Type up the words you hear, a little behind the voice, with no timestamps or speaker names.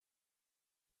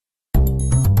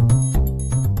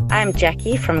I'm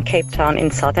Jackie from Cape Town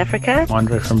in South Africa.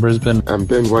 Andre from Brisbane. I'm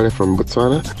Ben Guane from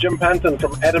Botswana. Jim Panton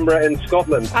from Edinburgh in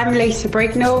Scotland. I'm Lisa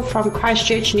Brignall from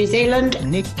Christchurch, New Zealand.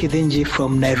 Nick Kidinji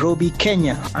from Nairobi,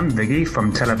 Kenya. I'm Viggy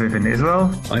from Tel Aviv in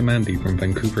Israel. I'm Andy from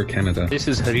Vancouver, Canada. This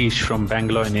is Harish from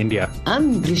Bangalore in India.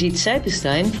 I'm Brigitte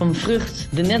Seipenstein from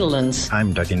Vrucht, the Netherlands.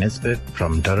 I'm Dougie Nisbet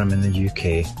from Durham in the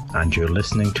UK, and you're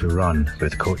listening to Run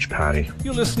with Coach Parry.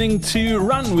 You're listening to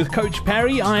Run with Coach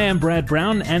Parry. I am Brad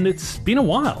Brown, and it's been a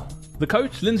while. The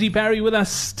coach, Lindsay Parry, with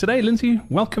us today. Lindsay,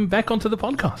 welcome back onto the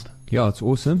podcast. Yeah, it's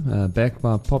awesome. Back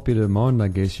by popular demand, I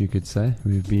guess you could say.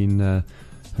 We've been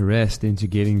harassed into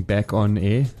getting back on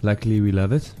air. Luckily, we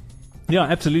love it. Yeah,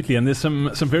 absolutely. And there's some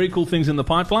very cool things in the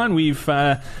pipeline. We've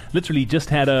literally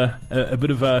just had a bit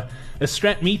of a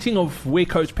strat meeting of where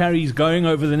Coach Parry's going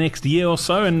over the next year or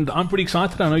so, and I'm pretty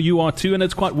excited. I know you are too, and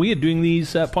it's quite weird doing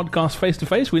these podcasts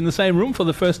face-to-face. We're in the same room for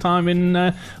the first time in,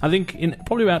 I think, in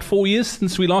probably about 4 years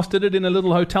since we last did it in a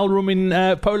little hotel room in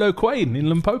Polo Quain in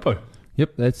Limpopo.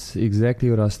 Yep, that's exactly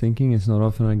what I was thinking. It's not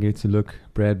often I get to look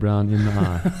Brad Brown in the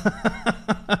eye.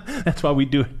 That's why we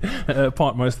do it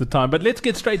apart most of the time. But let's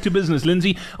get straight to business,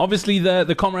 Lindsay. Obviously,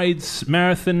 the Comrades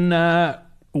Marathon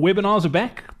webinars are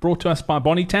back, brought to us by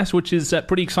Bonitas, which is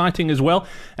pretty exciting as well.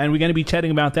 And we're going to be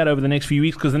chatting about that over the next few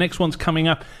weeks, because the next one's coming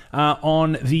up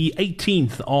on the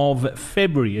 18th of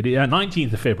February,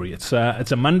 19th of February. It's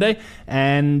a Monday,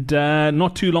 and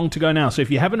not too long to go now. So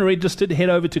if you haven't registered, head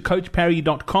over to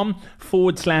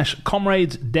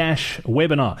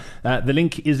coachparry.com/comrades-webinar. The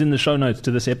link is in the show notes to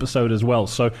this episode as well.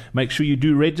 So make sure you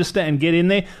do register and get in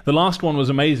there. The last one was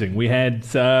amazing. We had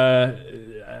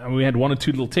one or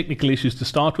two little technical issues to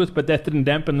start with, but that didn't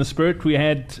dampen the spirit. We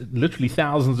had literally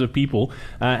thousands of people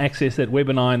access that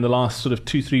webinar in the last sort of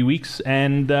 2-3 weeks.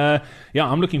 And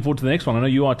I'm looking forward to the next one. I know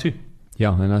you are too.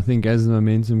 Yeah, and I think as the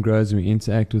momentum grows and we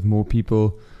interact with more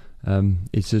people,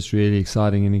 it's just really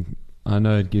exciting. And I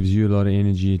know it gives you a lot of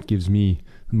energy. It gives me,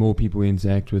 the more people we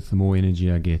interact with, the more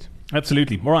energy I get.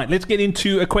 Absolutely. All right, let's get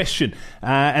into a question.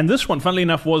 And this one, funnily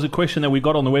enough, was a question that we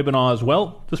got on the webinar as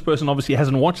well. This person obviously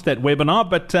hasn't watched that webinar,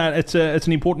 but it's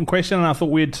an important question, and I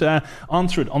thought we'd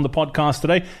answer it on the podcast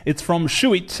today. It's from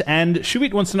Shuit, and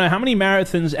Shuit wants to know, how many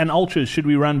marathons and ultras should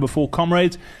we run before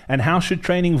Comrades, and how should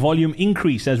training volume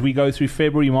increase as we go through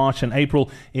February, March, and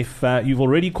April? If you've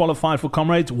already qualified for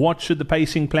Comrades, what should the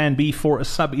pacing plan be for a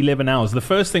sub 11 hours? The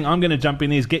first thing I'm going to jump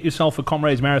in is get yourself a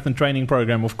Comrades Marathon training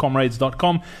program with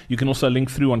comrades.com. You can also link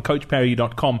through on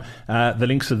coachparry.com. The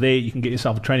links are there. You can get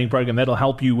yourself a training program that'll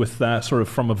help you with sort of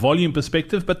from a volume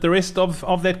perspective. But the rest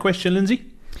of that question, Lindsay?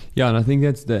 Yeah, and I think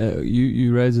that's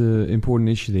you raise an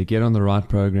important issue there. Get on the right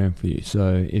program for you.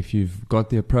 So if you've got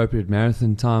the appropriate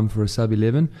marathon time for a sub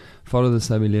 11, follow the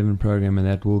sub 11 program, and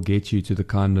that will get you to the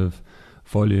kind of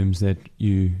volumes that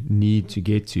you need to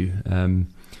get to.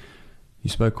 You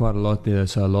spoke quite a lot there,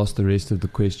 so I lost the rest of the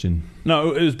question.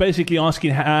 No, it was basically asking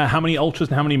how many ultras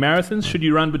and how many marathons should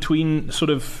you run between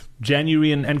sort of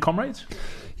January and Comrades?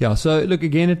 Yeah, so look,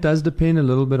 again, it does depend a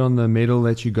little bit on the medal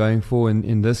that you're going for.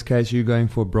 In this case, you're going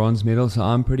for a bronze medal, so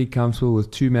I'm pretty comfortable with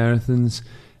 2 marathons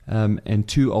and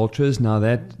 2 ultras. Now,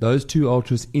 those 2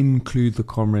 ultras include the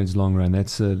Comrades long run.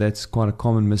 That's quite a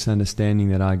common misunderstanding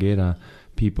that I get.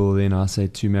 People then I say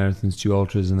 2 marathons, 2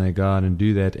 ultras, and they go out and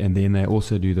do that, and then they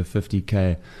also do the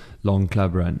 50k long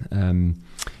club run.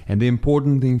 And the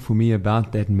important thing for me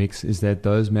about that mix is that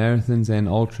those marathons and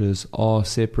ultras are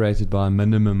separated by a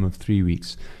minimum of 3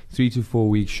 weeks. 3 to 4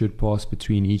 weeks should pass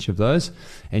between each of those,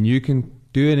 and you can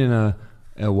do it in a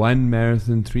 1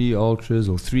 marathon, 3 ultras,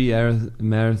 or 3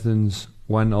 marathons,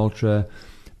 1 ultra.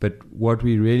 But what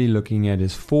we're really looking at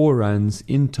is 4 runs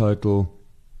in total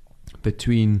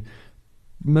between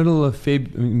middle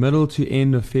to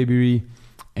end of February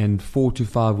and 4 to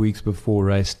 5 weeks before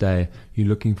race day. You're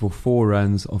looking for 4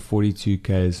 runs of 42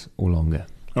 Ks or longer.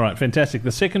 All right, fantastic.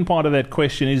 The second part of that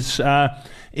question is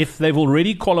if they've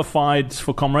already qualified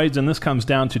for Comrades, and this comes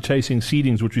down to chasing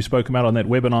seedings, which we spoke about on that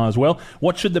webinar as well,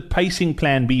 what should the pacing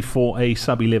plan be for a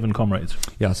sub-11 Comrades?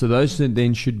 Yeah, so those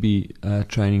then should be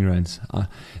training runs.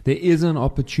 There is an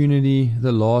opportunity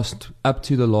up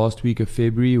to the last week of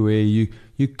February where you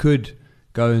could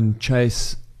go and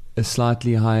chase a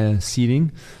slightly higher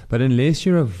seeding, but unless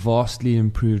you're a vastly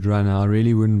improved runner, I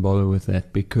really wouldn't bother with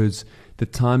that, because the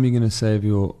time you're going to save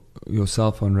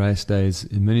yourself on race day is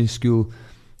minuscule,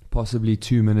 possibly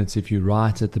 2 minutes if you're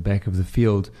right at the back of the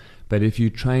field. But if you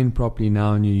train properly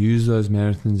now and you use those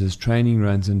marathons as training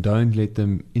runs and don't let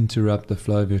them interrupt the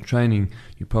flow of your training,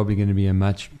 you're probably going to be a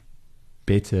much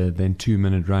better than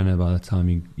 2-minute runner by the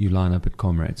time you line up at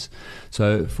Comrades.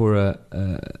 So for an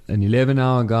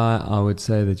 11-hour guy, I would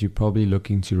say that you're probably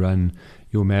looking to run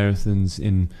your marathons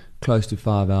in close to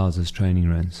 5 hours as training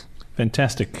runs.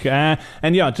 Fantastic.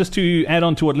 And yeah, just to add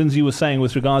on to what Lindsay was saying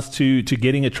with regards to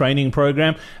getting a training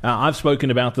program, I've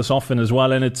spoken about this often as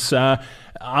well, and it's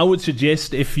I would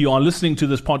suggest, if you are listening to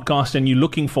this podcast and you're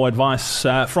looking for advice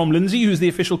from Lindsay, who's the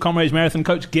official Comrades Marathon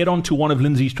coach, get onto one of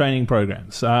Lindsay's training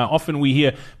programs. Often we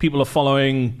hear people are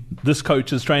following this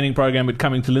coach's training program but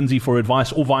coming to Lindsay for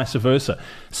advice, or vice versa.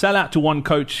 Sell out to one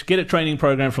coach, get a training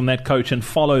program from that coach, and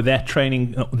follow that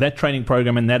training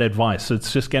program and that advice.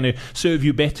 It's just going to serve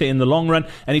you better in the long run.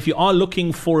 And if you are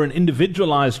looking for an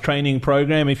individualized training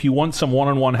program, if you want some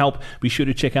one-on-one help, be sure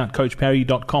to check out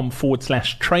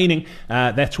coachparry.com/training.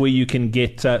 That's where you can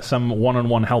get some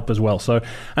one-on-one help as well. So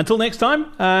until next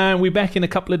time, we're back in a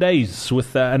couple of days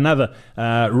with another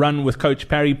Run with Coach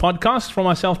Parry podcast. From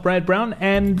myself, Brad Brown,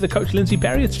 and the coach, Lindsay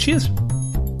Parry. It's cheers.